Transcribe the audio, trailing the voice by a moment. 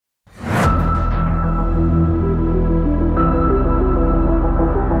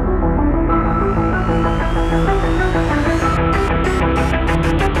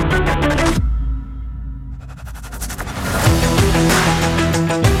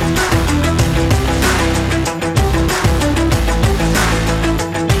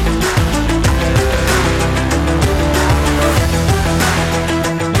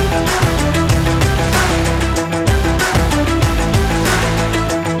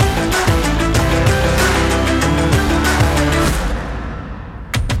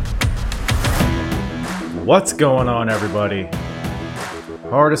What's going on, everybody?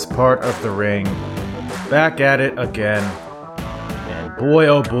 Hardest part of the ring, back at it again, and boy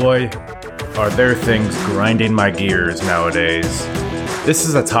oh boy, are there things grinding my gears nowadays. This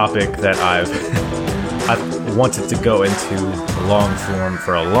is a topic that I've wanted to go into long form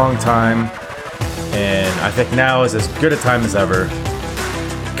for a long time, and I think now is as good a time as ever.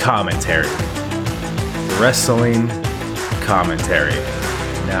 Commentary. Wrestling commentary.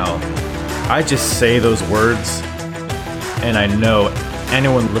 Now, I just say those words, and I know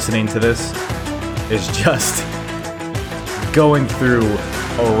anyone listening to this is just going through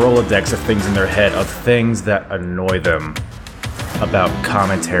a Rolodex of things in their head, of things that annoy them about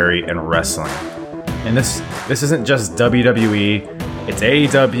commentary and wrestling. And this isn't just WWE, it's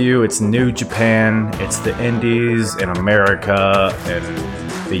AEW, it's New Japan, it's the Indies in America, and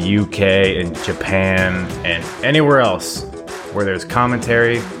the UK, and Japan, and anywhere else where there's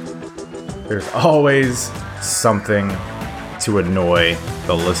commentary. There's always something to annoy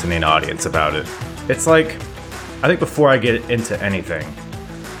the listening audience about it. It's like, I think before I get into anything,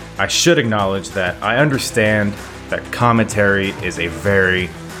 I should acknowledge that I understand that commentary is a very,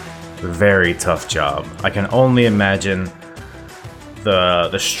 very tough job. I can only imagine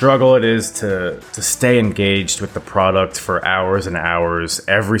the struggle it is to stay engaged with the product for hours and hours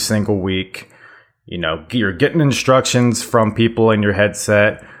every single week. You know, you're getting instructions from people in your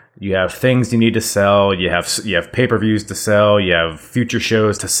headset. You have things you need to sell. You have pay-per-views to sell. You have future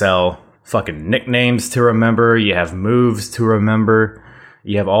shows to sell. Fucking nicknames to remember. You have moves to remember.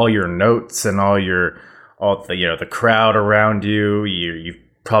 You have all your notes and all the crowd around you. You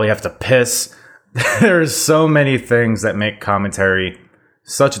probably have to piss. There's so many things that make commentary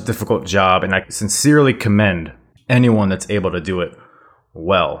such a difficult job, and I sincerely commend anyone that's able to do it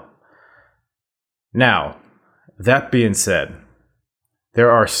well. Now, that being said, there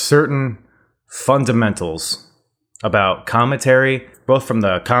are certain fundamentals about commentary, both from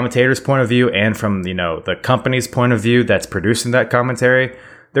the commentator's point of view and from, the company's point of view that's producing that commentary.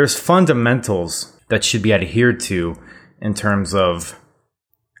 There's fundamentals that should be adhered to in terms of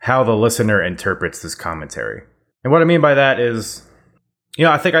how the listener interprets this commentary. And what I mean by that is,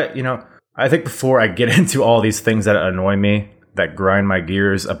 I think before I get into all these things that annoy me, that grind my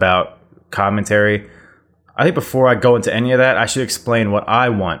gears about commentary, I think before I go into any of that, I should explain what I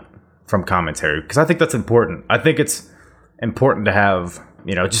want from commentary, because I think that's important. I think it's important to have,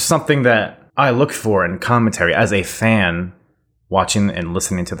 just something that I look for in commentary as a fan watching and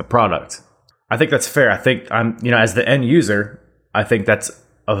listening to the product. I think that's fair. I think as the end user, I think that's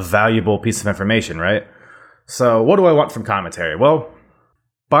a valuable piece of information, right? So what do I want from commentary? Well,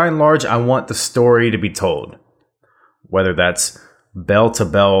 by and large, I want the story to be told, whether that's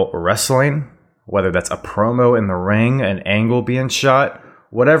bell-to-bell wrestling, whether that's a promo in the ring, an angle being shot,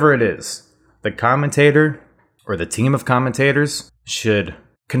 whatever it is. The commentator or the team of commentators should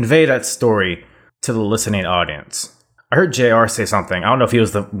convey that story to the listening audience. I heard JR say something. I don't know if he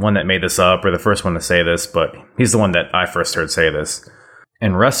was the one that made this up or the first one to say this, but he's the one that I first heard say this.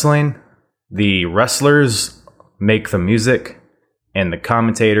 In wrestling, the wrestlers make the music and the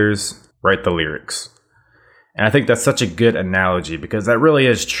commentators write the lyrics. And I think that's such a good analogy because that really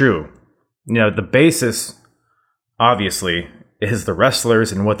is true. The basis, obviously, is the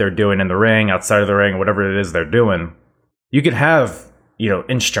wrestlers and what they're doing in the ring, outside of the ring, whatever it is they're doing. You could have,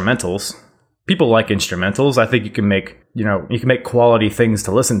 instrumentals. People like instrumentals. I think you can make quality things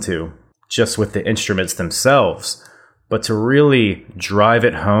to listen to just with the instruments themselves. But to really drive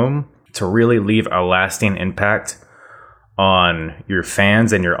it home, to really leave a lasting impact on your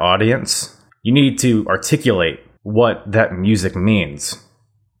fans and your audience, you need to articulate what that music means.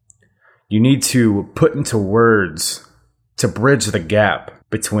 You need to put into words to bridge the gap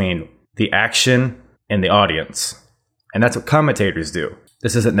between the action and the audience. And that's what commentators do.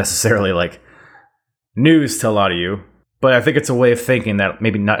 This isn't necessarily like news to a lot of you, but I think it's a way of thinking that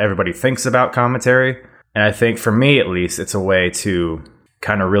maybe not everybody thinks about commentary. And I think for me, at least, it's a way to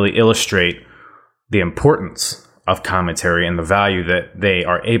kind of really illustrate the importance of commentary and the value that they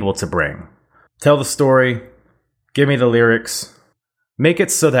are able to bring. Tell the story, give me the lyrics, make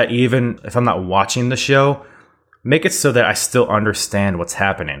it so that even if I'm not watching the show, make it so that I still understand what's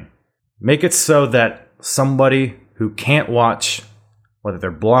happening. Make it so that somebody who can't watch, whether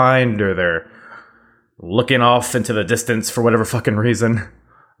they're blind or they're looking off into the distance for whatever fucking reason,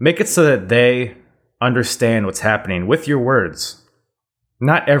 make it so that they understand what's happening with your words.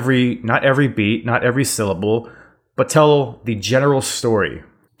 Not every beat, not every syllable, but tell the general story.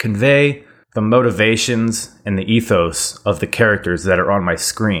 Convey the motivations and the ethos of the characters that are on my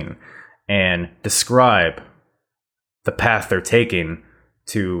screen and describe the path they're taking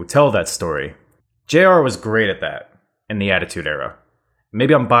to tell that story. JR was great at that in the Attitude Era.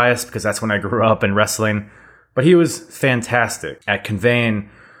 Maybe I'm biased because that's when I grew up in wrestling, but he was fantastic at conveying.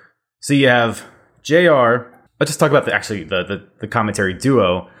 So you have JR. Let's just talk about the commentary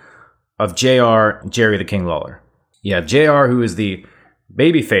duo of JR and Jerry the King Lawler. You have JR, who is the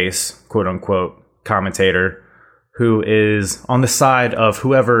babyface, quote unquote, commentator, who is on the side of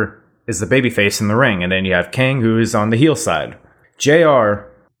whoever is the babyface in the ring. And then you have King, who is on the heel side. JR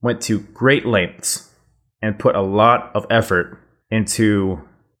went to great lengths and put a lot of effort into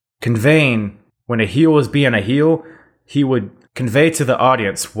conveying when a heel was being a heel, he would convey to the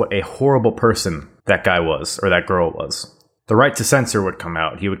audience what a horrible person that guy was or that girl was. The right to censor would come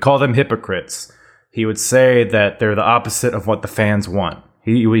out. He would call them hypocrites. He would say that they're the opposite of what the fans want.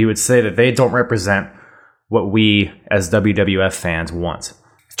 He would say that they don't represent what we as WWF fans want.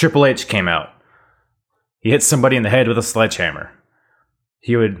 Triple H came out. He hit somebody in the head with a sledgehammer.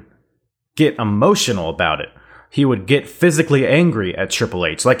 He would get emotional about it. He would get physically angry at Triple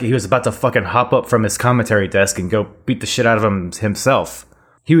H, like he was about to fucking hop up from his commentary desk and go beat the shit out of him himself.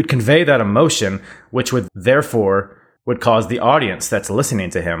 He would convey that emotion, which would cause the audience that's listening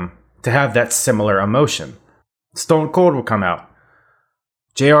to him to have that similar emotion. Stone Cold would come out.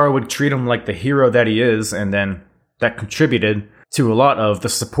 JR would treat him like the hero that he is, and then that contributed to a lot of the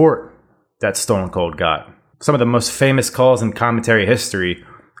support that Stone Cold got. Some of the most famous calls in commentary history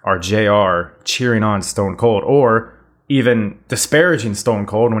are JR cheering on Stone Cold or even disparaging Stone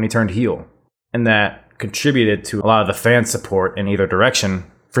Cold when he turned heel. And that contributed to a lot of the fan support in either direction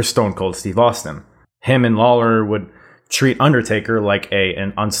for Stone Cold Steve Austin. Him and Lawler would treat Undertaker like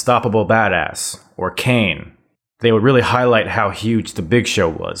an unstoppable badass, or Kane. They would really highlight how huge the Big Show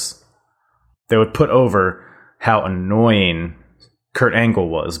was. They would put over how annoying Kurt Angle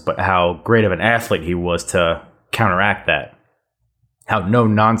was, but how great of an athlete he was to counteract that. How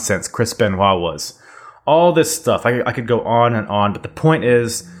no-nonsense Chris Benoit was. All this stuff. I could go on and on, but the point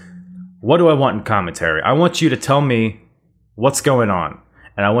is, what do I want in commentary? I want you to tell me what's going on,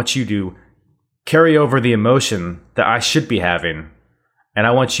 and I want you to carry over the emotion that I should be having, and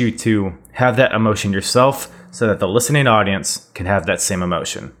I want you to have that emotion yourself so that the listening audience can have that same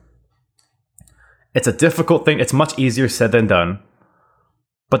emotion. It's a difficult thing. It's much easier said than done,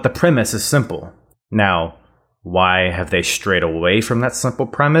 but the premise is simple. Now, why have they strayed away from that simple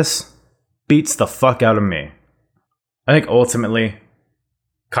premise? Beats the fuck out of me. I think ultimately,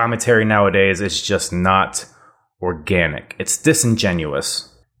 commentary nowadays is just not organic. It's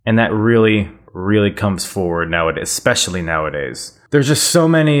disingenuous. And that really, really comes forward nowadays, especially nowadays. There's just so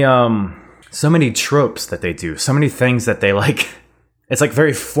many tropes that they do, so many things that they like. It's like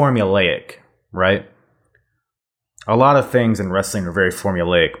very formulaic, right? A lot of things in wrestling are very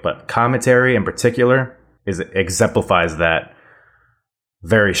formulaic, but commentary in particular exemplifies that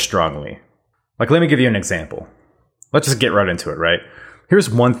very strongly. Like, let me give you an example. Let's just get right into it, right? Here's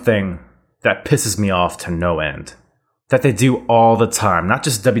one thing that pisses me off to no end. That they do all the time. Not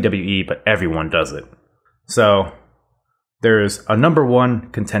just WWE, but everyone does it. So, there's a number one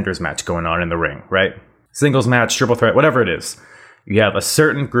contenders match going on in the ring, right? Singles match, triple threat, whatever it is. You have a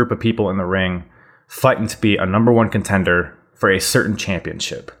certain group of people in the ring fighting to be a number one contender for a certain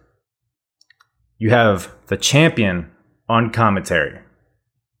championship. You have the champion on commentary.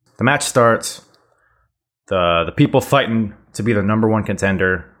 The match starts. The people fighting to be the number one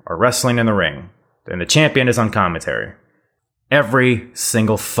contender are wrestling in the ring. And the champion is on commentary. Every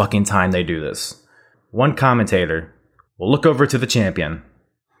single fucking time they do this. One commentator will look over to the champion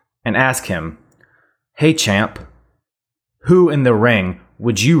and ask him, "Hey champ, who in the ring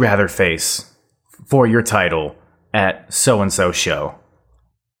would you rather face for your title at so-and-so show?"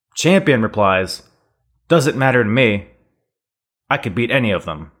 Champion replies, "Doesn't matter to me. I could beat any of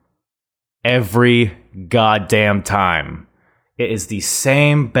them." Every goddamn time. It is the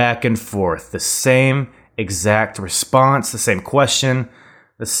same back and forth, the same exact response, the same question,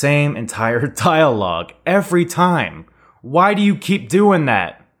 the same entire dialogue every time. Why do you keep doing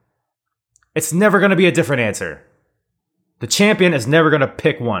that? It's never going to be a different answer. The champion is never going to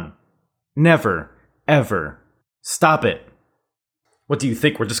pick one. Never. Ever. Stop it. What do you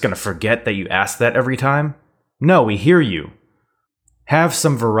think, we're just going to forget that you asked that every time? No, we hear you. Have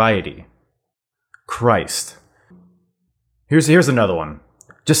some variety. Christ. Here's another one.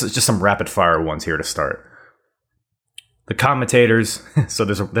 Just some rapid fire ones here to start. The commentators, so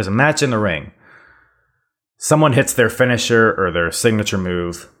there's a match in the ring. Someone hits their finisher or their signature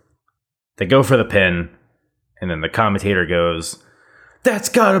move. They go for the pin, and then the commentator goes, "That's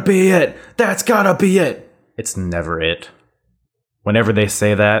gotta be it! That's gotta be it!" It's never it. Whenever they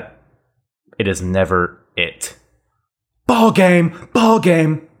say that, it is never it. Ball game! Ball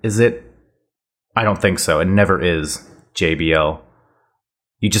game! Is it? I don't think so. It never is, JBL.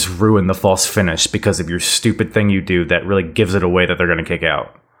 You just ruin the false finish because of your stupid thing you do that really gives it away that they're going to kick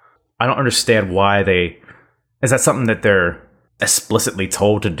out. I don't understand why they... Is that something that they're explicitly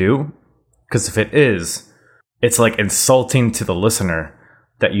told to do? Because if it is, it's like insulting to the listener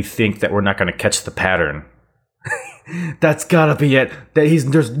that you think that we're not going to catch the pattern. That's gotta be it.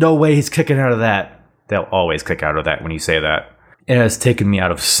 There's no way he's kicking out of that. They'll always kick out of that when you say that. It has taken me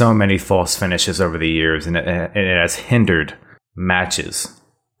out of so many false finishes over the years, and it has hindered matches.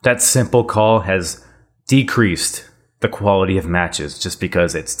 That simple call has decreased the quality of matches just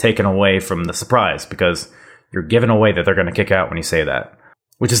because it's taken away from the surprise, because you're giving away that they're going to kick out when you say that,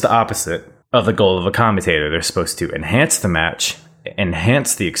 which is the opposite of the goal of a commentator. They're supposed to enhance the match,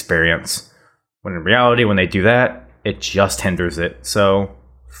 enhance the experience, when in reality, when they do that, it just hinders it. So,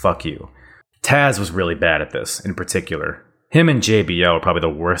 fuck you. Taz was really bad at this, in particular. Him and JBL are probably the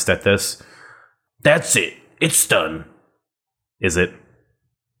worst at this. That's it. It's done. Is it?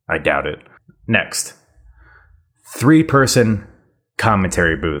 I doubt it. Next. 3-person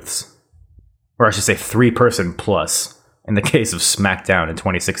commentary booths. Or I should say 3-person plus. In the case of SmackDown in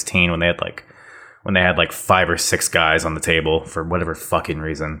 2016 when they had like 5 or 6 guys on the table for whatever fucking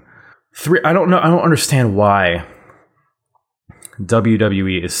reason. I don't understand why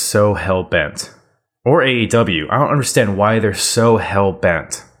WWE is so hell-bent, or AEW, I don't understand why they're so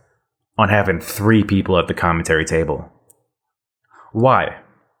hell-bent on having 3 people at the commentary table. Why?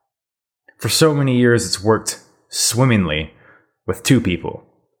 For so many years, it's worked swimmingly with 2 people.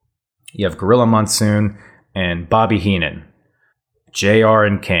 You have Gorilla Monsoon and Bobby Heenan, JR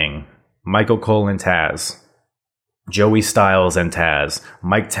and King, Micheal Cole and Taz, Joey Styles and Taz,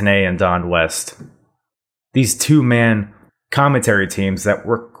 Mike Tenay and Don West. These 2-man commentary teams that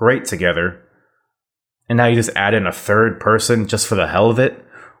work great together, and now you just add in a 3rd person just for the hell of it?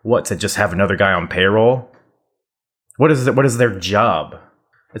 What, to just have another guy on payroll? What is their job?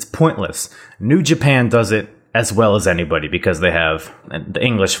 It's pointless. New Japan does it as well as anybody because they have the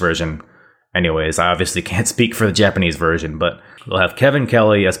English version. Anyways, I obviously can't speak for the Japanese version, but they'll have Kevin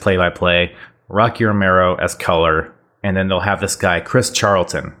Kelly as play-by-play, Rocky Romero as color, and then they'll have this guy, Chris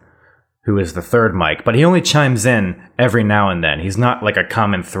Charlton, who is the 3rd mic, but he only chimes in every now and then. He's not like a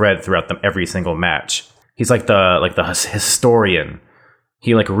common thread throughout every single match. He's like the historian.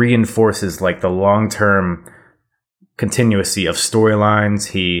 He like reinforces like the long-term continuity of storylines.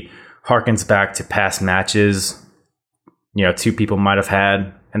 He harkens back to past matches, 2 people might have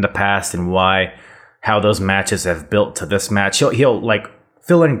had in the past and how those matches have built to this match. He'll like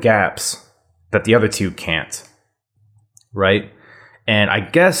fill in gaps that the other 2 can't, right? And I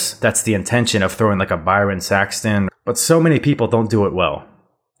guess that's the intention of throwing like a Byron Saxton, but so many people don't do it well.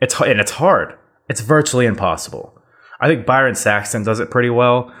 It's hard. It's virtually impossible. I think Byron Saxton does it pretty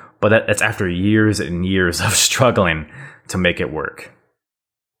well, but that's after years and years of struggling to make it work.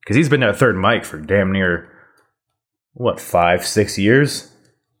 Because he's been at 3rd mic for damn near, 5-6 years?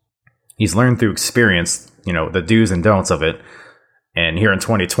 He's learned through experience, the do's and don'ts of it. And here in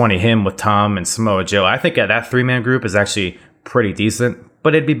 2020, him with Tom and Samoa Joe, I think that 3-man group is actually pretty decent,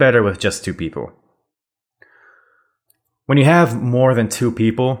 but it'd be better with just 2 people. When you have more than 2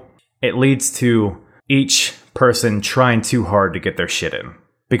 people, it leads to each person trying too hard to get their shit in.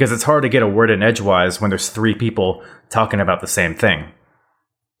 Because it's hard to get a word in edgewise when there's 3 people talking about the same thing.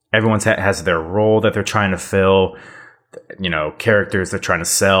 Everyone has their role that they're trying to fill, characters they're trying to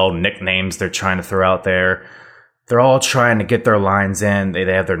sell, nicknames they're trying to throw out there. They're all trying to get their lines in. They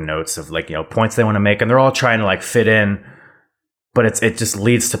have their notes of points they want to make, and they're all trying to fit in. But it just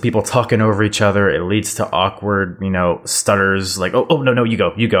leads to people talking over each other. It leads to awkward, stutters like, oh, no, you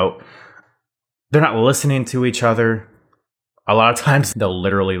go. They're not listening to each other. A lot of times they'll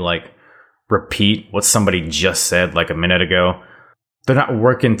literally repeat what somebody just said a minute ago. They're not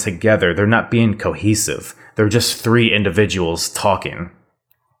working together. They're not being cohesive. They're just 3 individuals talking.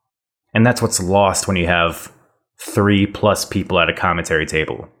 And that's what's lost when you have 3+ people at a commentary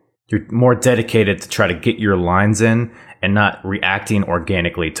table. You're more dedicated to try to get your lines in and not reacting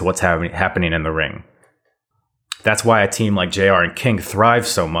organically to what's happening in the ring. That's why a team like JR and King thrives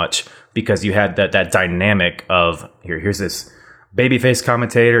so much, because you had that dynamic of, here's this babyface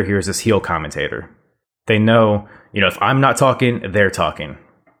commentator, here's this heel commentator. They know, if I'm not talking, they're talking.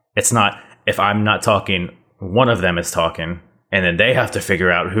 It's not, if I'm not talking, one of them is talking, and then they have to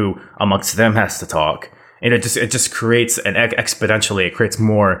figure out who amongst them has to talk. And it just creates exponentially, it creates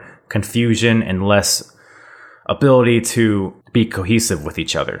more confusion and less ability to be cohesive with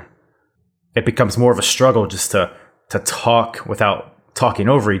each other. It becomes more of a struggle just to talk without talking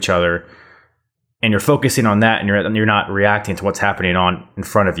over each other. and you're focusing on that, and you're not reacting to what's happening on in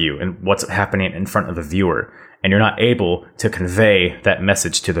front of you and what's happening in front of the viewer, and you're not able to convey that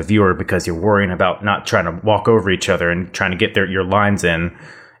message to the viewer because you're worrying about not trying to walk over each other and trying to get your lines in,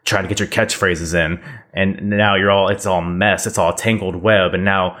 trying to get your catchphrases in, and now it's all a mess, it's all a tangled web, and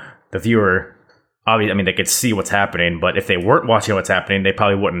now the viewer, obviously, I mean, they could see what's happening, but if they weren't watching what's happening, they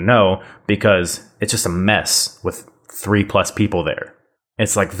probably wouldn't know because it's just a mess with 3+ people there.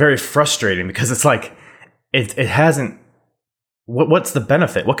 It's like very frustrating because it's like it hasn't. What's the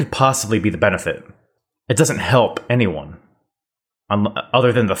benefit? What could possibly be the benefit? It doesn't help anyone,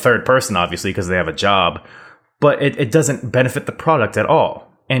 other than the third person, obviously, because they have a job. But it doesn't benefit the product at all.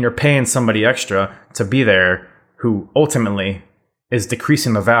 And you're paying somebody extra to be there who ultimately is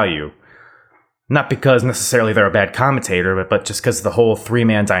decreasing the value. Not because necessarily they're a bad commentator, but just because the whole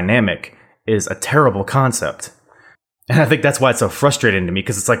 3-man dynamic is a terrible concept. And I think that's why it's so frustrating to me,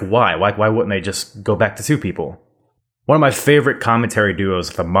 because it's like, why? Why wouldn't they just go back to 2 people? One of my favorite commentary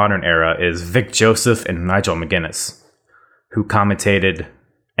duos of the modern era is Vic Joseph and Nigel McGuinness, who commentated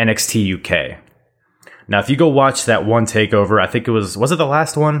NXT UK. Now, if you go watch that one takeover, I think was it the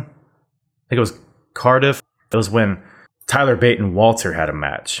last one? I think it was Cardiff. It was when Tyler Bate and Walter had a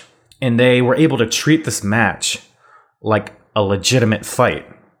match. And they were able to treat this match like a legitimate fight.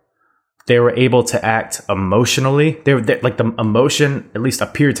 They were able to act emotionally. They like the emotion, at least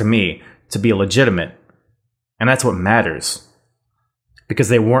appeared to me, to be legitimate. And that's what matters. Because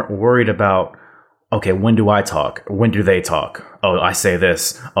they weren't worried about, okay, when do I talk? When do they talk? Oh, I say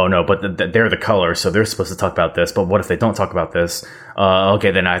this. Oh, no, but they're the color, so they're supposed to talk about this. But what if they don't talk about this?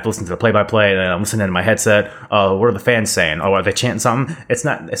 Okay, then I have to listen to the play-by-play, and then I'm listening to my headset. What are the fans saying? Oh, are they chanting something? It's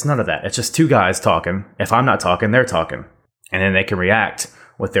none of that. It's just 2 guys talking. If I'm not talking, they're talking. And then they can react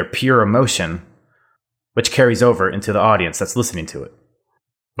with their pure emotion, which carries over into the audience that's listening to it.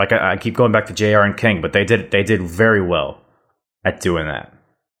 Like I keep going back to JR and King, but they did very well at doing that.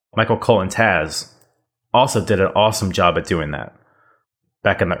 Micheal Cole and Taz also did an awesome job at doing that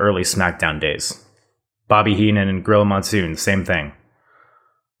back in the early SmackDown days. Bobby Heenan and Gorilla Monsoon, same thing.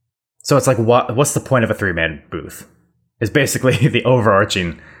 So it's like, what's the point of a 3-man booth? Is basically the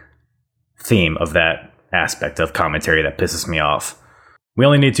overarching theme of that aspect of commentary that pisses me off. We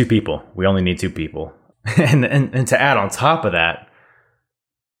only need 2 people. And to add on top of that,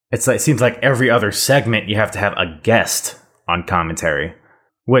 it seems like every other segment you have to have a guest on commentary,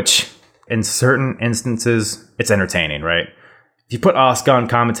 which in certain instances, it's entertaining, right? If you put Asuka on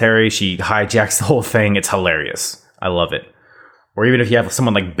commentary, she hijacks the whole thing. It's hilarious. I love it. Or even if you have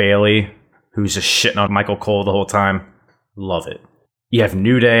someone like Bayley, who's just shitting on Micheal Cole the whole time, love it. You have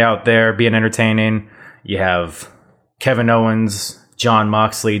New Day out there being entertaining. You have Kevin Owens, Jon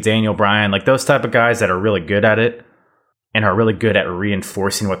Moxley, Daniel Bryan, like those type of guys that are really good at it and are really good at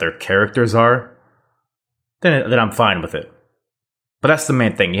reinforcing what their characters are, then I'm fine with it. But that's the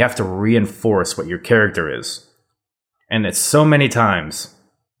main thing. You have to reinforce what your character is. And it's so many times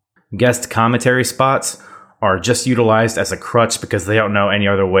guest commentary spots are just utilized as a crutch because they don't know any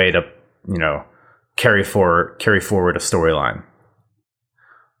other way to, carry forward a storyline.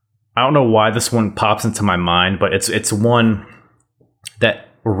 I don't know why this one pops into my mind, but it's one that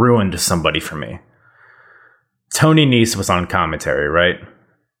ruined somebody for me. Tony Nese was on commentary, right?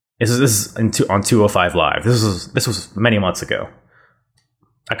 This is on 205 Live. This was many months ago.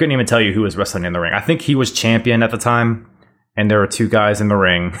 I couldn't even tell you who was wrestling in the ring. I think he was champion at the time, and there were 2 guys in the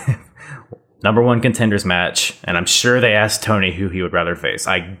ring. Number 1 contenders match, and I'm sure they asked Tony who he would rather face.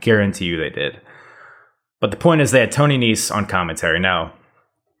 I guarantee you they did. But the point is they had Tony Nese on commentary. Now,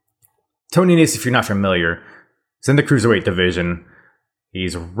 Tony Nese, if you're not familiar, is in the Cruiserweight division.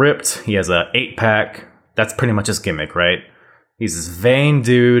 He's ripped. He has a 8-pack. That's pretty much his gimmick, right? He's this vain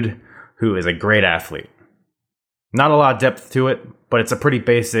dude who is a great athlete. Not a lot of depth to it, but it's a pretty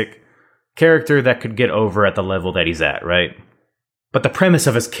basic character that could get over at the level that he's at, right? But the premise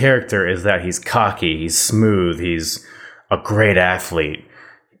of his character is that he's cocky, he's smooth, he's a great athlete,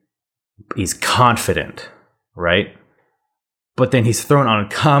 he's confident, right? But then he's thrown on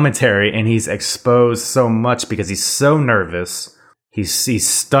commentary and he's exposed so much because he's so nervous, he's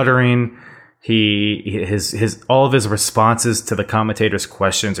stuttering, his all of his responses to the commentator's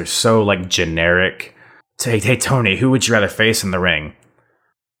questions are so like generic. Hey Tony, who would you rather face in the ring?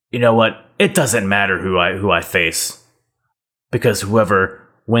 You know what? It doesn't matter who I face, because whoever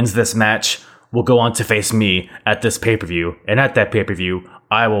wins this match will go on to face me at this pay-per-view, and at that pay-per-view,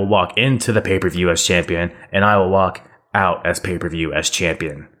 I will walk into the pay-per-view as champion, and I will walk out as pay-per-view as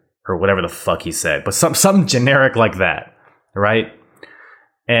champion, or whatever the fuck he said, but something generic like that, right?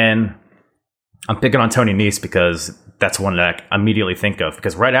 And I'm picking on Tony Nese because that's one that I immediately think of,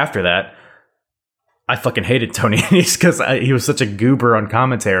 because right after that, I fucking hated Tony Nese because he was such a goober on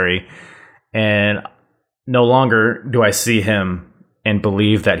commentary, and no longer do I see him and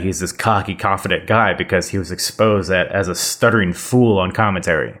believe that he's this cocky, confident guy because he was exposed as a stuttering fool on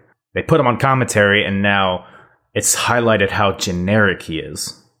commentary. They put him on commentary, and now it's highlighted how generic he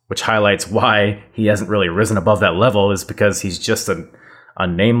is, which highlights why he hasn't really risen above that level, is because he's just a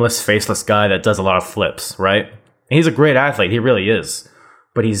nameless, faceless guy that does a lot of flips, right? And he's a great athlete, he really is.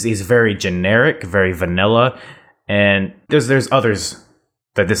 But he's very generic, very vanilla, and there's others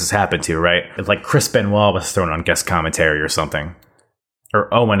that this has happened to, right? It's like Chris Benoit was thrown on guest commentary or something.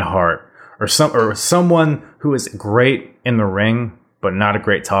 Or Owen Hart. Or someone who is great in the ring, but not a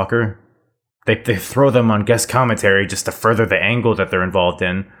great talker. They throw them on guest commentary just to further the angle that they're involved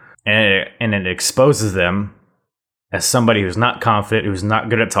in. And it exposes them as somebody who's not confident, who's not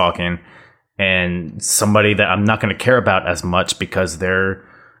good at talking, and somebody that I'm not going to care about as much because they're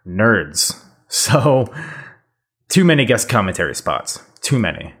nerds. So, too many guest commentary spots. Too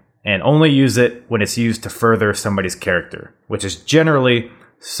many. And only use it when it's used to further somebody's character, which is generally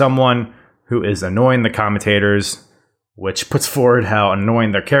someone who is annoying the commentators, which puts forward how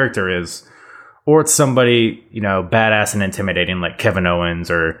annoying their character is. Or it's somebody, badass and intimidating like Kevin Owens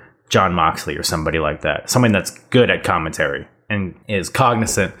or Jon Moxley or somebody like that. Somebody that's good at commentary and is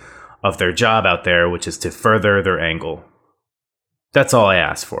cognizant of their job out there, which is to further their angle. That's all I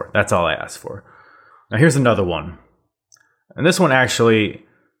ask for. Now here's another one. And this one actually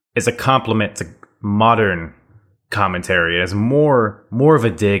is a compliment to modern commentary. It is more of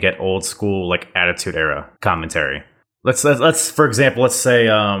a dig at old school, like Attitude Era commentary. Let's for example, let's say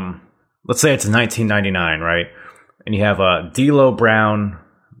it's 1999, right? And you have D'Lo Brown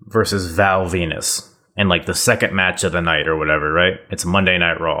versus Val Venus, and like the second match of the night or whatever, right? It's Monday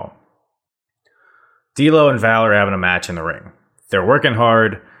Night Raw. D'Lo and Val are having a match in the ring. They're working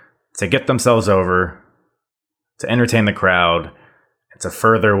hard to get themselves over, to entertain the crowd, and to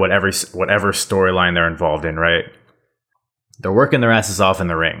further whatever storyline they're involved in, right? They're working their asses off in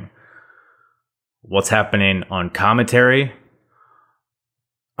the ring. What's happening on commentary?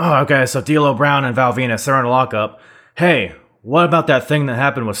 Oh, okay, so D'Lo Brown and Val Venus, they're in a lockup. Hey, what about that thing that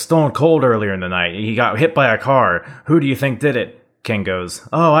happened with Stone Cold earlier in the night? He got hit by a car. Who do you think did it? King goes,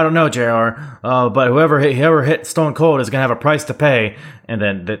 oh, I don't know, JR. But whoever hit Stone Cold is going to have a price to pay. And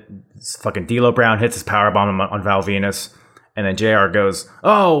then fucking D'Lo Brown hits his powerbomb on Val Venus. And then JR goes,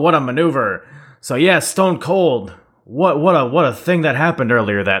 oh, what a maneuver. So yeah, Stone Cold. What a thing that happened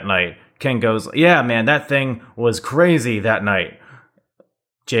earlier that night. King goes, yeah, man, that thing was crazy that night.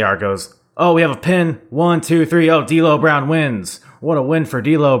 JR goes, oh, we have a pin. 1, 2, 3. Oh, D'Lo Brown wins. What a win for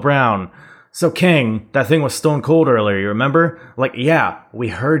D'Lo Brown. So, King, that thing was Stone Cold earlier, you remember? Like, yeah, we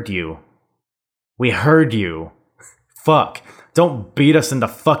heard you. Fuck. Don't beat us in the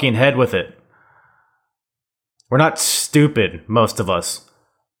fucking head with it. We're not stupid, most of us.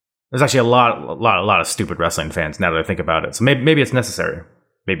 There's actually a lot of stupid wrestling fans now that I think about it. So maybe it's necessary.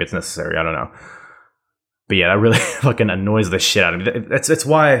 I don't know. But yeah, that really fucking annoys the shit out of me. It's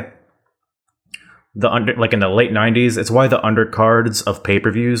why in the late 90s, it's why the undercards of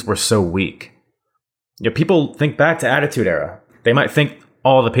pay-per-views were so weak. People think back to Attitude Era. They might think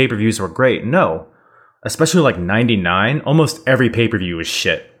all the pay-per-views were great. No. Especially like 99, almost every pay-per-view was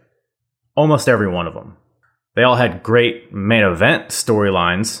shit. Almost every one of them. They all had great main event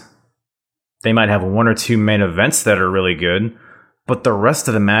storylines. They might have 1 or 2 main events that are really good, but the rest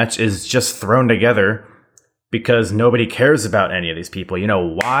of the match is just thrown together because nobody cares about any of these people. You know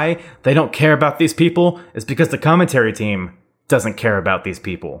why they don't care about these people? It's because the commentary team doesn't care about these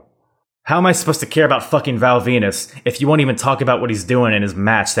people. How am I supposed to care about fucking Val Venus if you won't even talk about what he's doing in his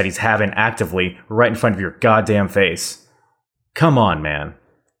match that he's having actively right in front of your goddamn face? Come on, man.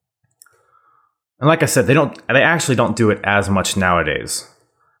 And like I said, they actually don't do it as much nowadays,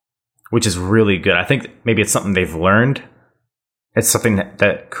 which is really good. I think maybe it's something they've learned. It's something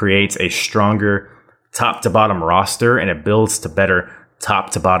that creates a stronger top to bottom roster, and it builds to better top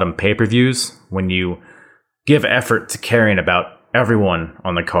to bottom pay-per-views when you give effort to caring about everyone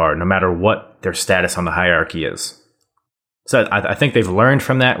on the card, no matter what their status on the hierarchy is. So I think they've learned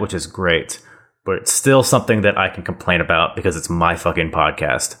from that, which is great, but it's still something that I can complain about because it's my fucking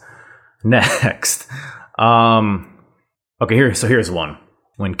podcast. Next. Okay, here's one.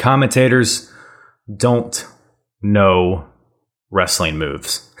 When commentators don't know wrestling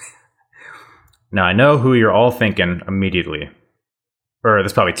moves. Now, I know who you're all thinking immediately. Or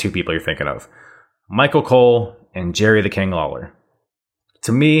there's probably 2 people you're thinking of. Micheal Cole and Jerry the King Lawler.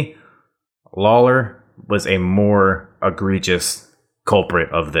 To me, Lawler was a more egregious culprit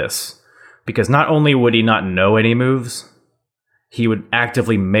of this. Because not only would he not know any moves, he would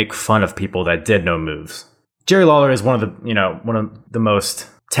actively make fun of people that did know moves. Jerry Lawler is one of the most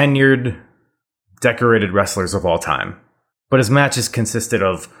tenured, decorated wrestlers of all time. But his matches consisted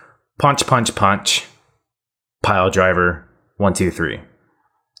of punch, punch, punch, pile driver, 1, 2, 3.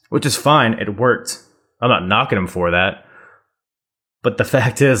 Which is fine, it worked. I'm not knocking him for that. But the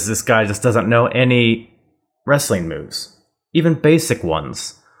fact is, this guy just doesn't know any wrestling moves. Even basic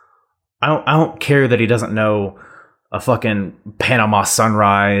ones. I don't care that he doesn't know a fucking Panama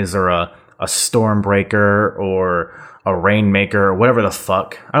Sunrise or a Stormbreaker or a Rainmaker or whatever the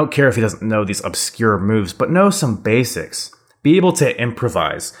fuck. I don't care if he doesn't know these obscure moves, but know some basics. Be able to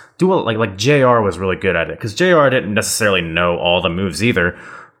improvise. Do like JR was really good at it, because JR didn't necessarily know all the moves either,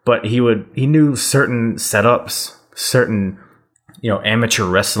 but he knew certain setups, certain amateur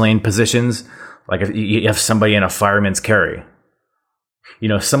wrestling positions. Like if you have somebody in a fireman's carry,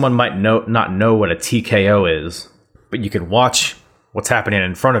 someone might not know what a TKO is, but you can watch what's happening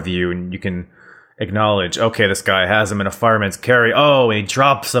in front of you and you can acknowledge, okay, this guy has him in a fireman's carry. Oh, and he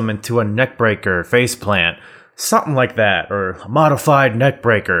drops him into a neck breaker, face plant, something like that, or a modified neck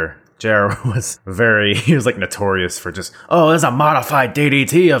breaker. JR he was like notorious for just, there's a modified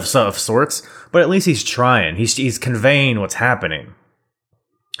DDT of sorts, but at least he's trying. He's conveying what's happening.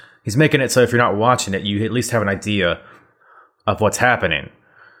 He's making it so if you're not watching it, you at least have an idea of what's happening.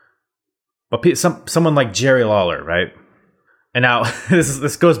 But someone like Jerry Lawler, right? And now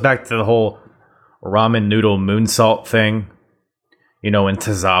this goes back to the whole ramen noodle moonsault thing. When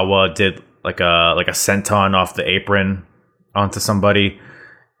Tozawa did like a senton off the apron onto somebody,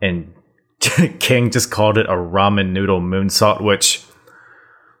 and King just called it a ramen noodle moonsault, which,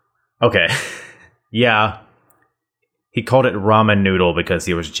 okay, yeah, he called it ramen noodle because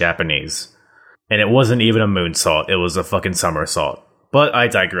he was Japanese. And it wasn't even a moonsault, it was a fucking somersault. But I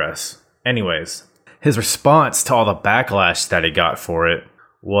digress. Anyways, his response to all the backlash that he got for it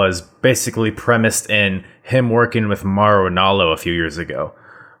was basically premised in him working with Mauro Ranallo a few years ago.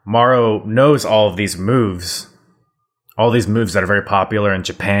 Mauro knows all of these moves that are very popular in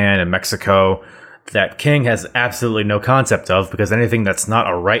Japan and Mexico that King has absolutely no concept of, because anything that's not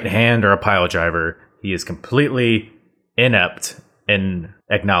a right hand or a pile driver, he is completely inept in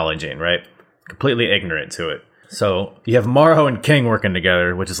acknowledging, right? Completely ignorant to it. So you have Mauro and King working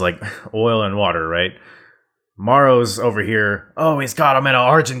together, which is like oil and water, right? Mauro's over here, he's got him in an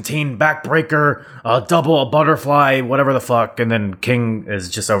Argentine backbreaker, a double, a butterfly, whatever the fuck, and then King is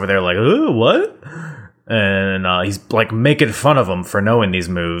just over there like, what? And he's like making fun of him for knowing these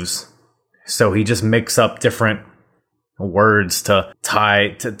moves. So he just makes up different words to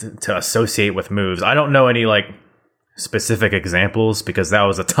associate with moves. I don't know any like specific examples, because that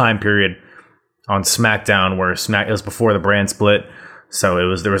was a time period on SmackDown where it was before the brand split. So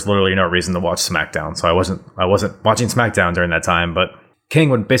there was literally no reason to watch SmackDown. So I wasn't watching SmackDown during that time, but King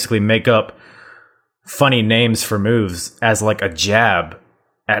would basically make up funny names for moves as like a jab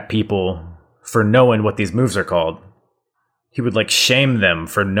at people for knowing what these moves are called. He would like shame them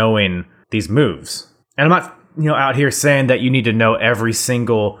for knowing these moves. And I'm not, out here saying that you need to know every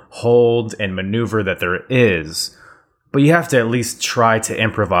single hold and maneuver that there is, but you have to at least try to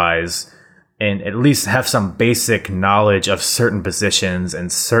improvise and at least have some basic knowledge of certain positions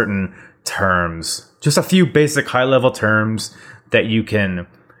and certain terms. Just a few basic high-level terms that you can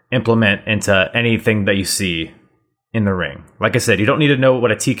implement into anything that you see in the ring. Like I said, you don't need to know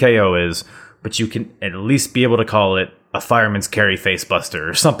what a TKO is, but you can at least be able to call it a fireman's carry facebuster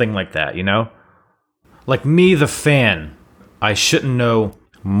or something like that, Like me, the fan, I shouldn't know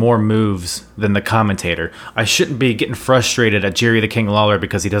more moves than the commentator. I shouldn't be getting frustrated at Jerry the King Lawler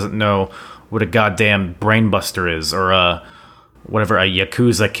because he doesn't know what a goddamn brainbuster is, or a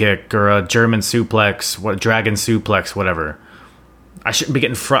Yakuza kick, or a German suplex, dragon suplex, whatever. I shouldn't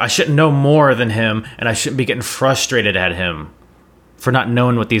be I shouldn't know more than him, and I shouldn't be getting frustrated at him for not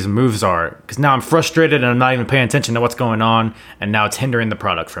knowing what these moves are, because now I'm frustrated and I'm not even paying attention to what's going on, and now it's hindering the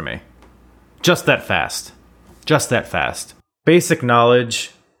product for me. Just that fast. Basic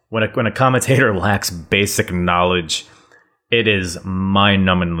knowledge. When a commentator lacks basic knowledge, it is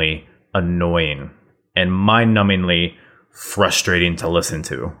mind-numbingly annoying and mind-numbingly frustrating to listen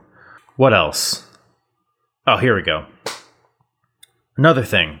to. What else? Oh, here we go. Another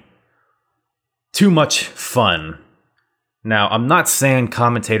thing. Too much fun. Now, I'm not saying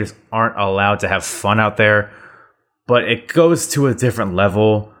commentators aren't allowed to have fun out there, but it goes to a different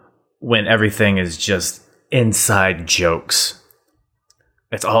level when everything is just inside jokes.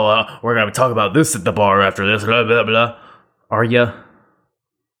 It's all, we're going to talk about this at the bar after this, blah, blah, blah. Are ya?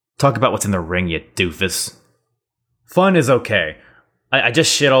 Talk about what's in the ring, you doofus. Fun is okay. I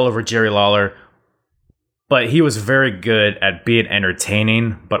just shit all over Jerry Lawler, But he was very good at being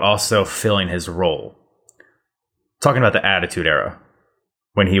entertaining, but also filling his role. Talking about the Attitude Era,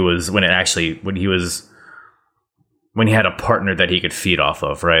 when he had a partner that he could feed off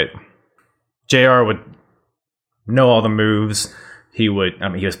of, right? JR would know all the moves. He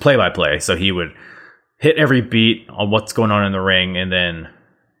was play-by-play, so he would hit every beat on what's going on in the ring, and then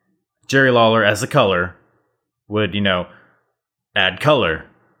Jerry Lawler, as the color, would, add color.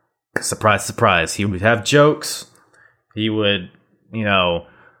 Surprise, surprise. He would have jokes. He would,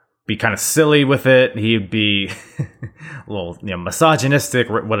 be kind of silly with it. He'd be a little, misogynistic,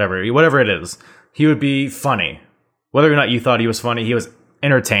 whatever it is. He would be funny. Whether or not you thought he was funny, he was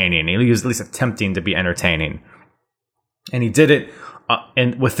entertaining. He was at least attempting to be entertaining. And he did it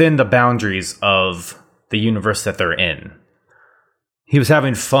within the boundaries of the universe that they're in. He was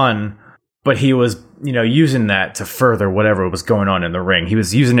having fun, but he was, using that to further whatever was going on in the ring. He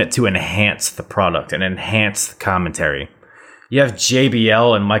was using it to enhance the product and enhance the commentary. You have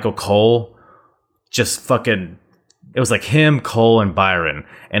JBL and Micheal Cole just fucking... It was like him, Cole, and Byron.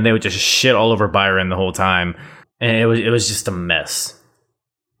 And they would just shit all over Byron the whole time. And it was just a mess.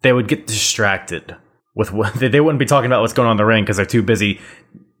 They would get distracted with what... They wouldn't be talking about what's going on in the ring because they're too busy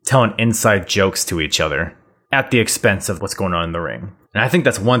telling inside jokes to each other at the expense of what's going on in the ring. And I think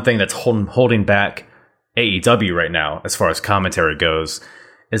that's one thing that's holding back AEW right now, as far as commentary goes,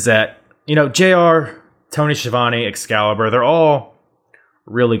 is that, JR, Tony Schiavone, Excalibur, they're all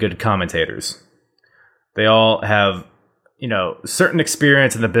really good commentators. They all have, certain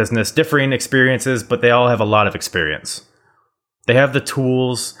experience in the business, differing experiences, but they all have a lot of experience. They have the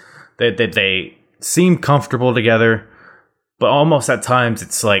tools, they seem comfortable together, but almost at times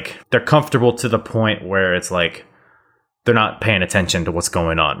it's like they're comfortable to the point where it's like they're not paying attention to what's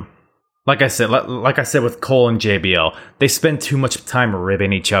going on. Like I said with Cole and JBL, they spend too much time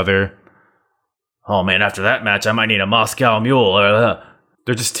ribbing each other. Oh man, after that match, I might need a Moscow Mule.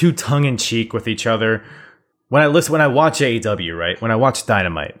 They're just too tongue-in-cheek with each other. When I watch AEW, right? When I watch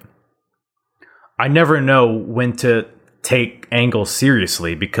Dynamite, I never know when to take angles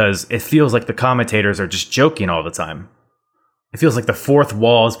seriously because it feels like the commentators are just joking all the time. It feels like the fourth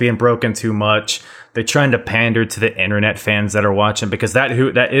wall is being broken too much. They're trying to pander to the internet fans that are watching because that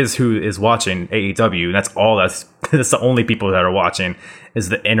is who is watching AEW. That's the only people that are watching is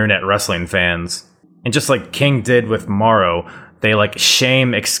the internet wrestling fans. And just like King did with Morrow, they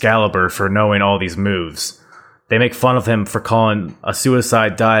shame Excalibur for knowing all these moves. They make fun of him for calling a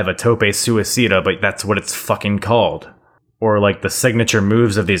suicide dive a tope suicida, but that's what it's fucking called. Or the signature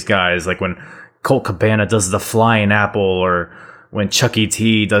moves of these guys, like when Colt Cabana does the flying apple, or when Chucky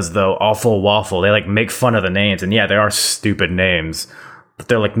T does the awful waffle. They make fun of the names, and yeah, they are stupid names, but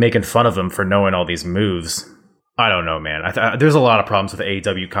they're making fun of them for knowing all these moves. I don't know, man. There's a lot of problems with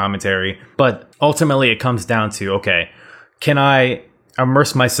AEW commentary, but ultimately it comes down to, okay, can I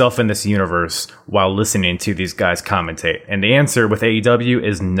immerse myself in this universe while listening to these guys commentate? And the answer with AEW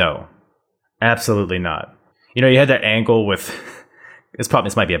is no. Absolutely not. You had that angle with... This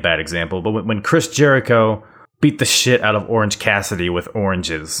might be a bad example, but when Chris Jericho beat the shit out of Orange Cassidy with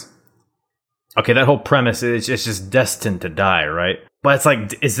oranges. Okay, that whole premise is just destined to die, right? But it's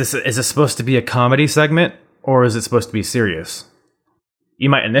like, is this supposed to be a comedy segment, or is it supposed to be serious? You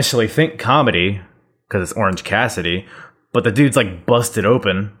might initially think comedy, because it's Orange Cassidy, but the dude's busted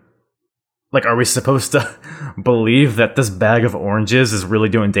open. Are we supposed to believe that this bag of oranges is really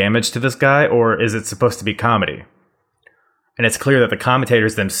doing damage to this guy, or is it supposed to be comedy? And it's clear that the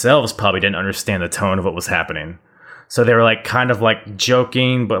commentators themselves probably didn't understand the tone of what was happening. So they were kind of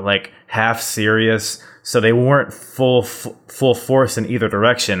joking, but half serious. So they weren't full force in either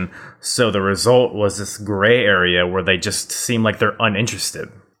direction. So the result was this gray area where they just seem like they're uninterested.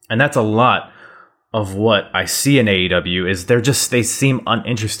 And that's a lot of what I see in AEW is they seem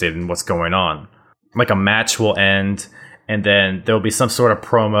uninterested in what's going on. A match will end, and then there'll be some sort of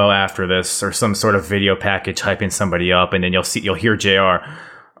promo after this, or some sort of video package hyping somebody up, and then you'll hear JR.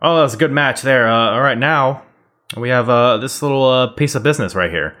 Oh, that was a good match there. All right, now we have this little piece of business right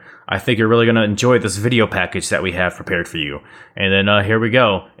here. I think you're really gonna enjoy this video package that we have prepared for you. And then here we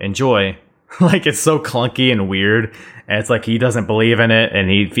go. Enjoy. It's so clunky and weird, and it's he doesn't believe in it, and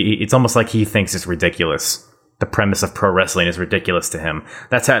it's almost like he thinks it's ridiculous. The premise of pro wrestling is ridiculous to him.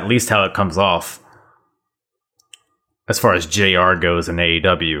 That's at least how it comes off. As far as JR goes in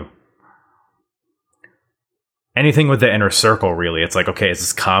AEW. Anything with the inner circle, really. It's okay, is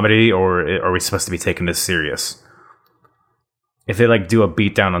this comedy, or are we supposed to be taking this serious? If they do a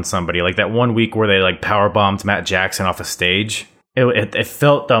beatdown on somebody, that one week where they powerbombed Matt Jackson off a stage, it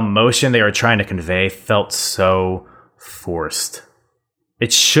felt, the emotion they were trying to convey felt so forced.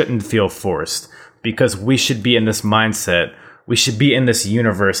 It shouldn't feel forced. because we should be in this mindset. We should be in this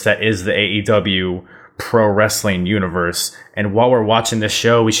universe that is the AEW pro wrestling universe. And while we're watching this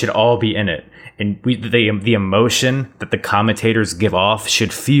show, we should all be in it. And the emotion that the commentators give off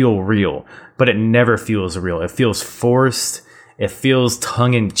should feel real, but it never feels real. It feels forced. It feels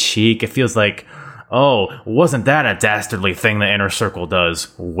tongue in cheek. It feels like, oh, wasn't that a dastardly thing the Inner Circle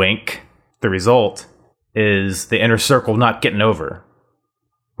does? Wink. The result is the Inner Circle not getting over,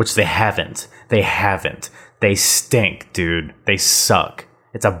 which they haven't. They haven't. They stink, dude. They suck.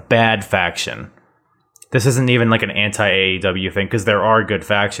 It's a bad faction. This isn't even like an anti-AEW thing, because there are good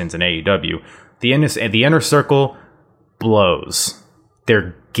factions in AEW. The Inner Circle blows.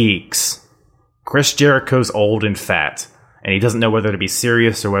 They're geeks. Chris Jericho's old and fat, and he doesn't know whether to be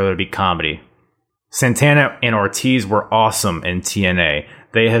serious or whether to be comedy. Santana and Ortiz were awesome in TNA.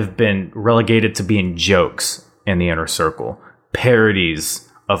 They have been relegated to being jokes in the Inner Circle. Parodies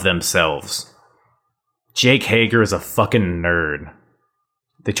of themselves. Jake Hager is a fucking nerd.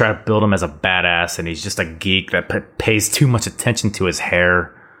 They try to build him as a badass, and he's just a geek that pays too much attention to his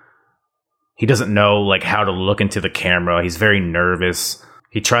hair. He doesn't know like how to look into the camera. He's very nervous.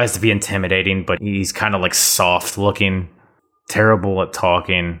 He tries to be intimidating, but he's kind of like soft looking, terrible at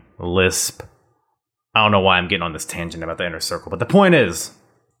talking, lisp. I don't know why I'm getting on this tangent about the Inner Circle, but the point is,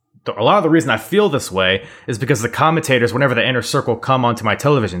 a lot of the reason I feel this way is because the commentators, whenever the Inner Circle come onto my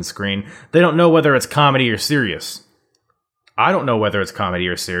television screen, they don't know whether it's comedy or serious. I don't know whether it's comedy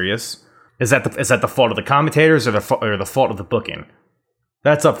or serious. Is that the fault of the commentators or the fault of the booking?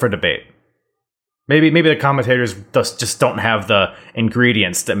 That's up for debate. Maybe the commentators just don't have the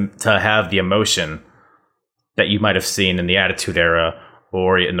ingredients to have the emotion that you might have seen in the Attitude Era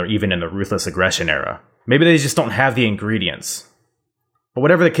or even in the Ruthless Aggression Era. Maybe they just don't have the ingredients. But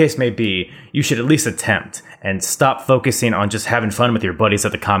whatever the case may be, you should at least attempt and stop focusing on just having fun with your buddies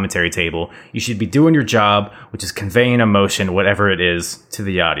at the commentary table. You should be doing your job, which is conveying emotion, whatever it is, to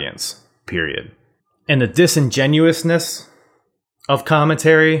the audience. Period. And the disingenuousness of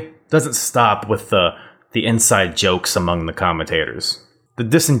commentary doesn't stop with the inside jokes among the commentators. The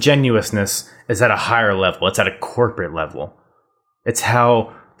disingenuousness is at a higher level. It's at a corporate level. It's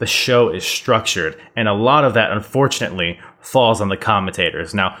how the show is structured. And a lot of that, unfortunately, falls on the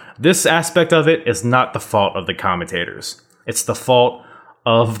commentators. Now, this aspect of it is not the fault of the commentators. It's the fault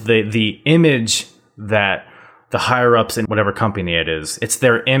of the image that the higher-ups in whatever company it is. It's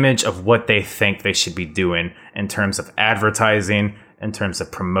their image of what they think they should be doing in terms of advertising, in terms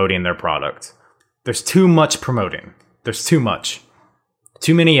of promoting their product. There's too much promoting. There's too much.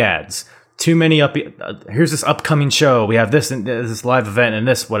 Too many ads. Too many here's this upcoming show. We have this live event and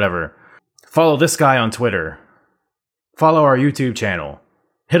this whatever. Follow this guy on Twitter. Follow our YouTube channel.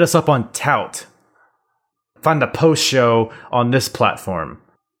 Hit us up on Tout. Find the post show on this platform.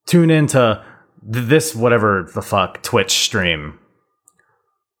 Tune into this whatever the fuck Twitch stream.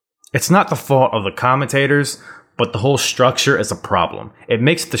 It's not the fault of the commentators, but the whole structure is a problem. It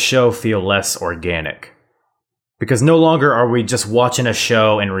makes the show feel less organic. Because no longer are we just watching a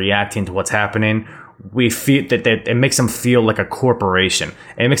show and reacting to what's happening. We feel that it makes them feel like a corporation.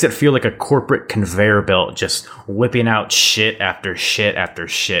 It makes it feel like a corporate conveyor belt just whipping out shit after shit after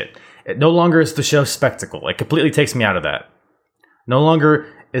shit. It no longer is the show spectacle. It completely takes me out of that. No longer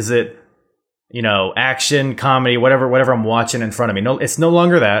is it, action, comedy, whatever I'm watching in front of me. No, it's no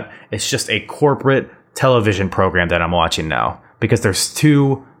longer that. It's just a corporate television program that I'm watching now because there's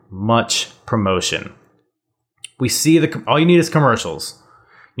too much promotion. We see all you need is commercials.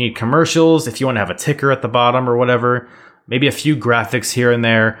 You need commercials if you want to have a ticker at the bottom or whatever. Maybe a few graphics here and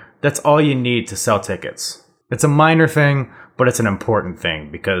there. That's all you need to sell tickets. It's a minor thing, but it's an important thing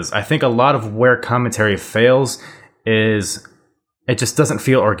because I think a lot of where commentary fails is it just doesn't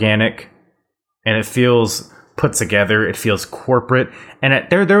feel organic and it feels put together. It feels corporate. And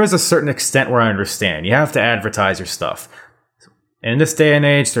there is a certain extent where I understand. You have to advertise your stuff. In this day and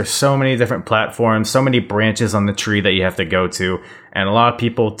age, there's so many different platforms, so many branches on the tree that you have to go to, and a lot of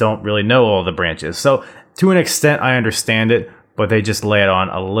people don't really know all the branches. So, to an extent, I understand it, but they just lay it on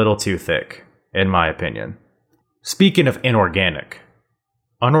a little too thick, in my opinion. Speaking of inorganic,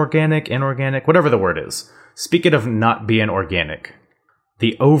 inorganic, whatever the word is, speaking of not being organic,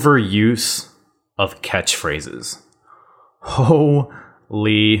 the overuse of catchphrases.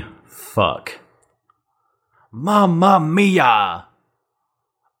 Holy fuck. Mamma mia!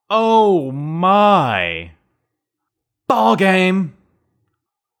 Oh my! Ball game!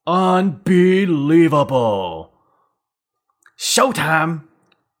 Unbelievable! Showtime!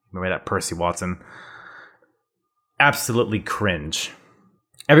 Remember that Percy Watson? Absolutely cringe.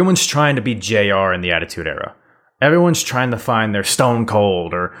 Everyone's trying to be JR in the Attitude Era. Everyone's trying to find their Stone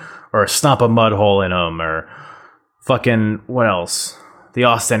Cold or stomp a mud hole in them or fucking, what else? The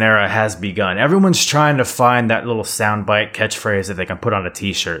Austin era has begun. Everyone's trying to find that little soundbite catchphrase that they can put on a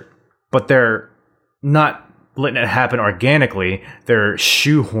t-shirt. But they're not letting it happen organically. They're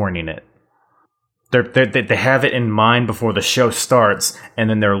shoehorning it. They have it in mind before the show starts, and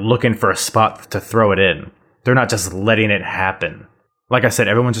then they're looking for a spot to throw it in. They're not just letting it happen. Like I said,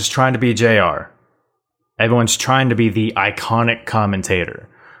 everyone's just trying to be JR. Everyone's trying to be the iconic commentator.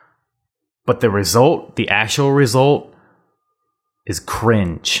 But the result, the actual result, is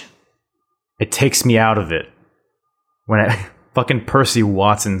cringe. It takes me out of it. Fucking Percy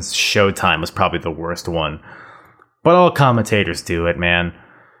Watson's Showtime was probably the worst one. But all commentators do it, man.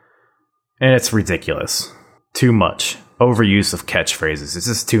 And it's ridiculous. Too much. Overuse of catchphrases. It's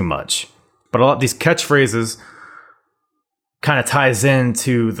just too much. But a lot of these catchphrases kind of ties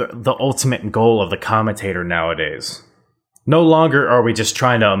into the ultimate goal of the commentator nowadays. No longer are we just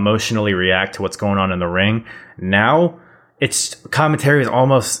trying to emotionally react to what's going on in the ring. Now, commentary is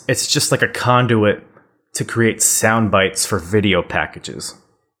almost, it's just like a conduit to create sound bites for video packages.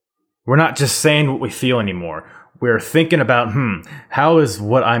 We're not just saying what we feel anymore. We're thinking about, how is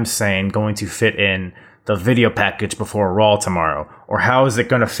what I'm saying going to fit in the video package before Raw tomorrow? Or how is it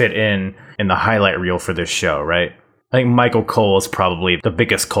going to fit in the highlight reel for this show, right? I think Micheal Cole is probably the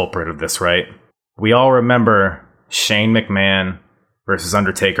biggest culprit of this, right? We all remember Shane McMahon versus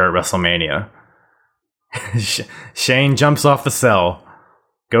Undertaker at WrestleMania. Shane jumps off the cell,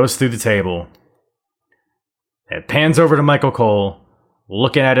 goes through the table, it pans over to Micheal Cole,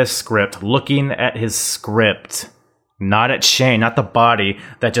 looking at his script, not at Shane, not the body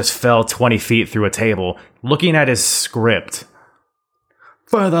that just fell 20 feet through a table, looking at his script.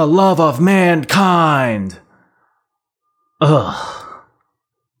 For the love of mankind! Ugh.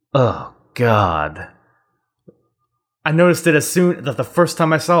 Oh, God. I noticed it the first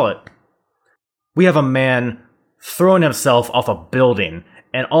time I saw it. We have a man throwing himself off a building,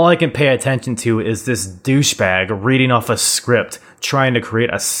 and all I can pay attention to is this douchebag reading off a script, trying to create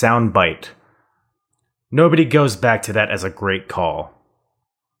a soundbite. Nobody goes back to that as a great call.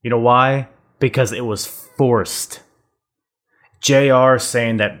 You know why? Because it was forced. JR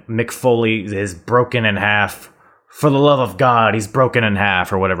saying that Mick Foley is broken in half. For the love of God, he's broken in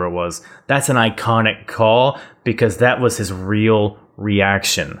half, or whatever it was. That's an iconic call, because that was his real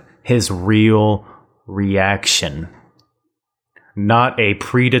reaction. His real reaction. Not a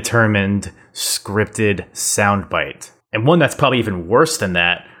predetermined, scripted soundbite. And one that's probably even worse than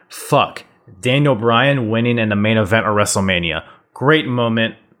that, Daniel Bryan winning in the main event of WrestleMania. Great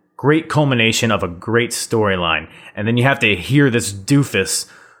moment, great culmination of a great storyline. And then you have to hear this doofus,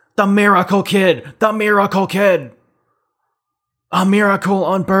 the Miracle Kid, the Miracle Kid. A miracle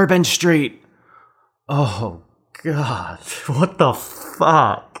on Bourbon Street. Oh, God. What the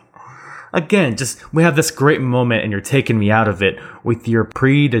fuck? Again, we have this great moment and you're taking me out of it with your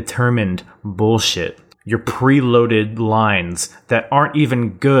predetermined bullshit. Your preloaded lines that aren't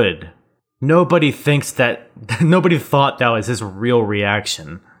even good. Nobody thought that was his real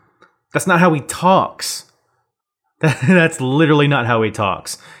reaction. That's not how he talks. That's literally not how he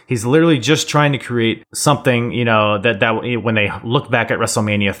talks. He's literally just trying to create something, that when they look back at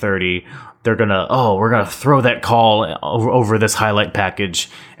WrestleMania 30, we're gonna throw that call over this highlight package,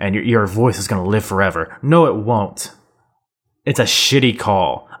 and your voice is gonna live forever. No, it won't. It's a shitty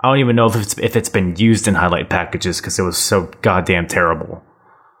call. I don't even know if it's been used in highlight packages because it was so goddamn terrible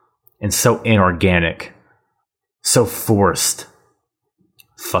and so inorganic, so forced.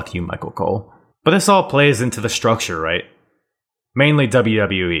 Fuck you, Micheal Cole. But this all plays into the structure, right? Mainly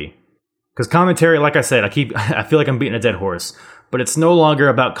WWE. Because commentary, like I said, I feel like I'm beating a dead horse, but it's no longer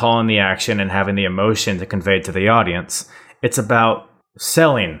about calling the action and having the emotion to convey to the audience. It's about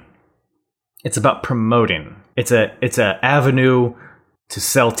selling. It's about promoting. It's a avenue to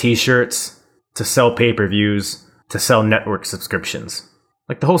sell t-shirts, to sell pay-per-views, to sell network subscriptions.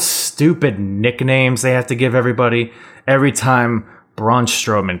 Like the whole stupid nicknames they have to give everybody every time Braun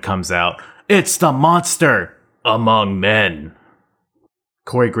Strowman comes out. It's the monster among men.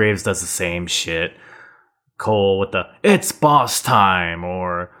 Corey Graves does the same shit. Cole with the "It's boss time"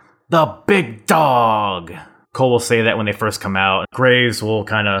 or "The big dog." Cole will say that when they first come out. Graves will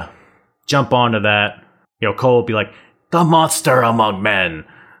kind of jump onto that. Cole will be like, "The monster among men."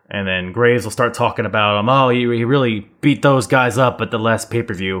 And then Graves will start talking about him. Oh, he really beat those guys up at the last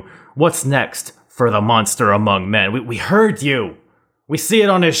pay-per-view. What's next for the monster among men? We heard you. We see it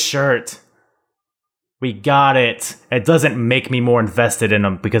on his shirt. We got it. It doesn't make me more invested in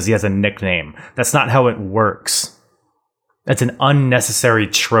him because he has a nickname. That's not how it works. That's an unnecessary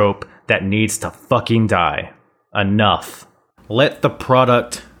trope that needs to fucking die. Enough. Let the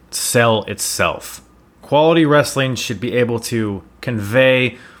product sell itself. Quality wrestling should be able to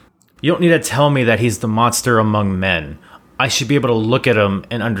convey. You don't need to tell me that he's the monster among men. I should be able to look at him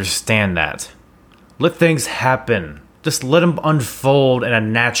and understand that. Let things happen. Just let them unfold in a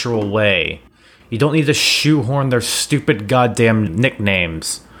natural way. You don't need to shoehorn their stupid goddamn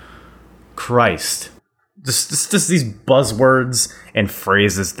nicknames. Christ. Just these buzzwords and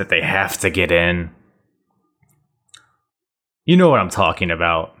phrases that they have to get in. You know what I'm talking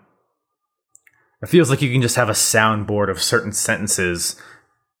about. It feels like you can just have a soundboard of certain sentences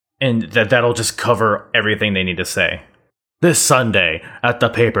and that'll just cover everything they need to say. This Sunday at the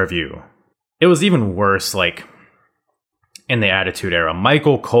pay-per-view. It was even worse, like, in the Attitude Era.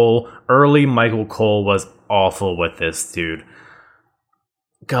 Early Micheal Cole was awful with this, dude.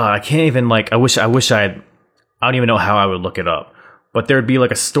 God, I can't even, I don't even know how I would look it up. But there'd be,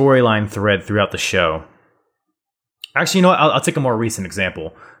 like, a storyline thread throughout the show. Actually, you know what? I'll take a more recent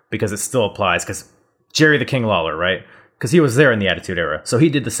example, because it still applies, because Jerry the King Lawler, right? Because he was there in the Attitude Era, so he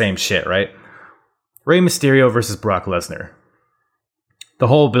did the same shit, right? Rey Mysterio versus Brock Lesnar. The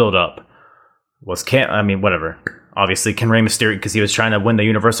whole build-up was whatever. Obviously, can Rey Mysterio, because he was trying to win the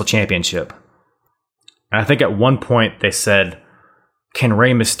Universal Championship. And I think at one point they said, can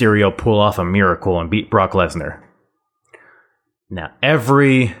Rey Mysterio pull off a miracle and beat Brock Lesnar? Now,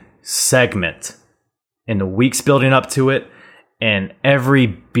 every segment in the weeks building up to it, and every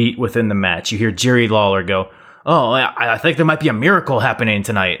beat within the match, you hear Jerry Lawler go, oh, I think there might be a miracle happening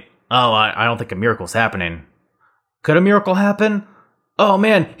tonight. Oh, I don't think a miracle's happening. Could a miracle happen? Oh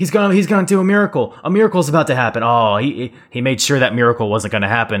man, he's gonna do a miracle. A miracle's about to happen. Oh, he made sure that miracle wasn't gonna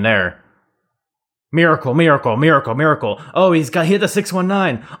happen there. Miracle. Oh, he hit the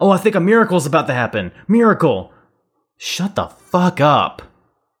 619. Oh, I think a miracle's about to happen. Miracle. Shut the fuck up.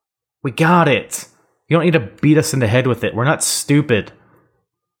 We got it. You don't need to beat us in the head with it. We're not stupid.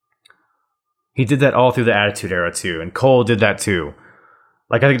 He did that all through the Attitude Era too, and Cole did that too.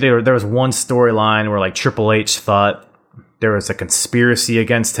 Like, I think there was one storyline where, like, Triple H thought there was a conspiracy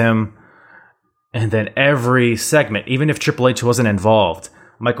against him, and then every segment, even if Triple H wasn't involved,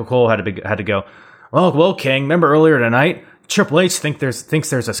 Micheal Cole had to go, well, King, remember earlier tonight, Triple H thinks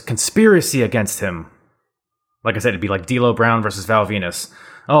there's a conspiracy against him. Like I said, it'd be like D'Lo Brown versus Val Venus.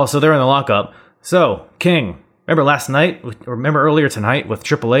 Oh, so they're in the lockup. So, King, remember earlier tonight with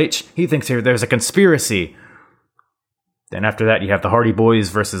Triple H? He thinks there's a conspiracy. Then after that, you have the Hardy Boys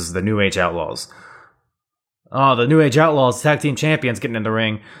versus the New Age Outlaws. Oh, the New Age Outlaws, tag team champions, getting in the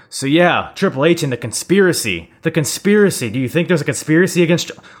ring. So yeah, Triple H and the conspiracy. The conspiracy. Do you think there's a conspiracy against...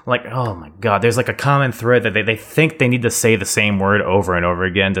 oh my god, there's like a common thread that they think they need to say the same word over and over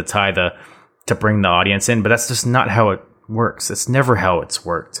again to bring the audience in, but that's just not how it works. It's never how it's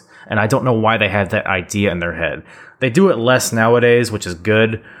worked. And I don't know why they had that idea in their head. They do it less nowadays, which is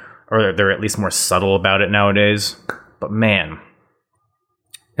good, or they're at least more subtle about it nowadays. But man,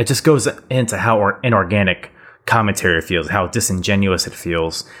 it just goes into how inorganic commentary feels, how disingenuous it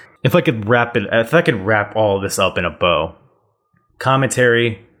feels. If I could wrap all of this up in a bow,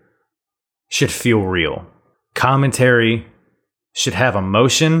 commentary should feel real. Commentary should have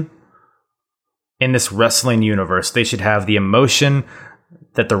emotion. In this wrestling universe, they should have the emotion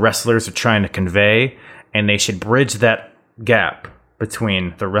that the wrestlers are trying to convey, and they should bridge that gap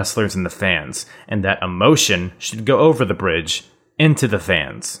between the wrestlers and the fans, and that emotion should go over the bridge into the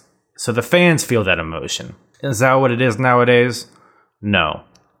fans, so the fans feel that emotion. Is that what it is nowadays? No.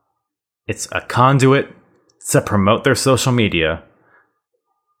 It's a conduit to promote their social media,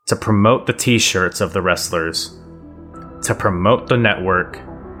 to promote the t-shirts of the wrestlers, to promote the network,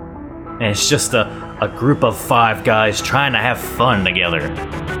 and it's just a group of 5 guys trying to have fun together.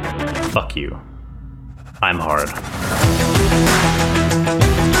 Fuck you. I'm hard.